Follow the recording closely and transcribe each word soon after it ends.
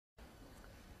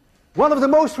One of the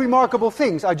most remarkable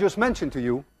things I just mentioned to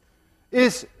you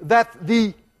is that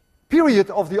the period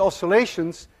of the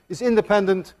oscillations is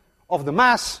independent of the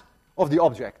mass of the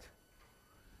object.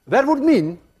 That would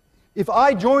mean if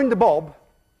I join the bob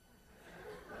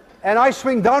and I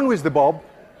swing down with the bob,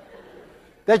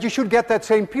 that you should get that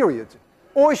same period.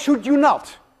 Or should you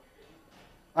not?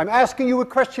 I'm asking you a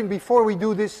question before we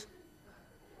do this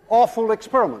awful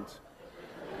experiment.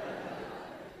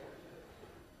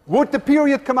 Would the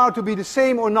period come out to be the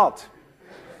same or not?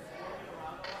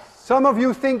 Some of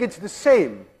you think it's the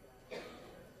same.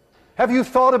 Have you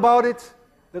thought about it?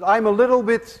 That I'm a little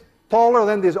bit taller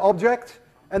than this object,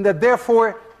 and that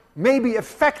therefore maybe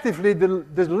effectively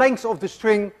the length of the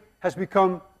string has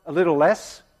become a little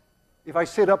less if I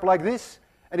sit up like this,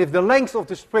 and if the length of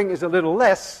the string is a little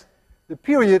less, the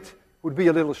period would be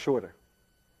a little shorter.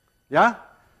 Yeah?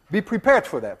 Be prepared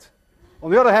for that. On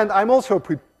the other hand, I'm also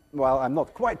well, I'm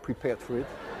not quite prepared for it.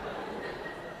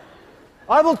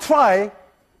 I will try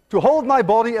to hold my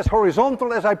body as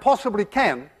horizontal as I possibly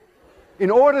can in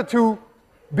order to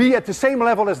be at the same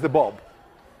level as the bob.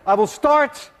 I will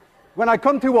start when I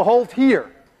come to a halt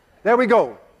here. There we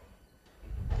go.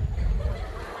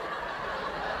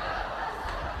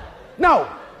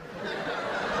 Now,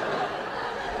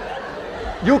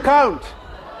 you count.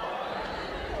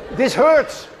 This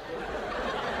hurts.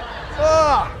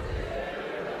 Ah.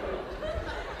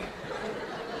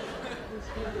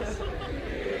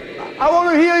 I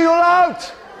want to hear you loud.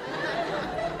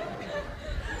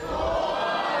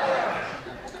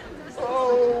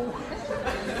 Oh.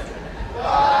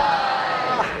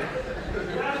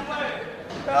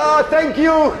 Ah, thank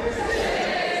you.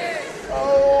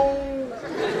 Oh.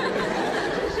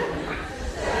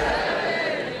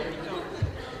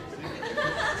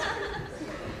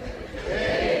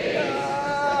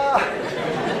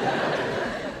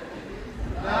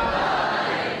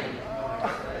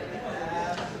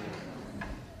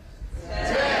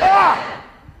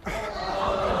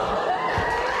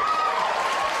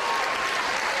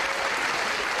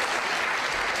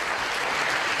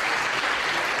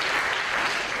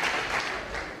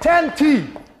 T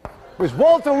with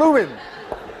Walter Lewin.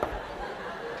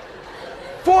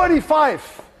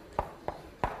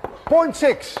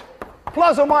 45.6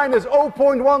 plus or minus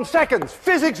 0.1 seconds.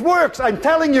 Physics works, I'm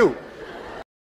telling you.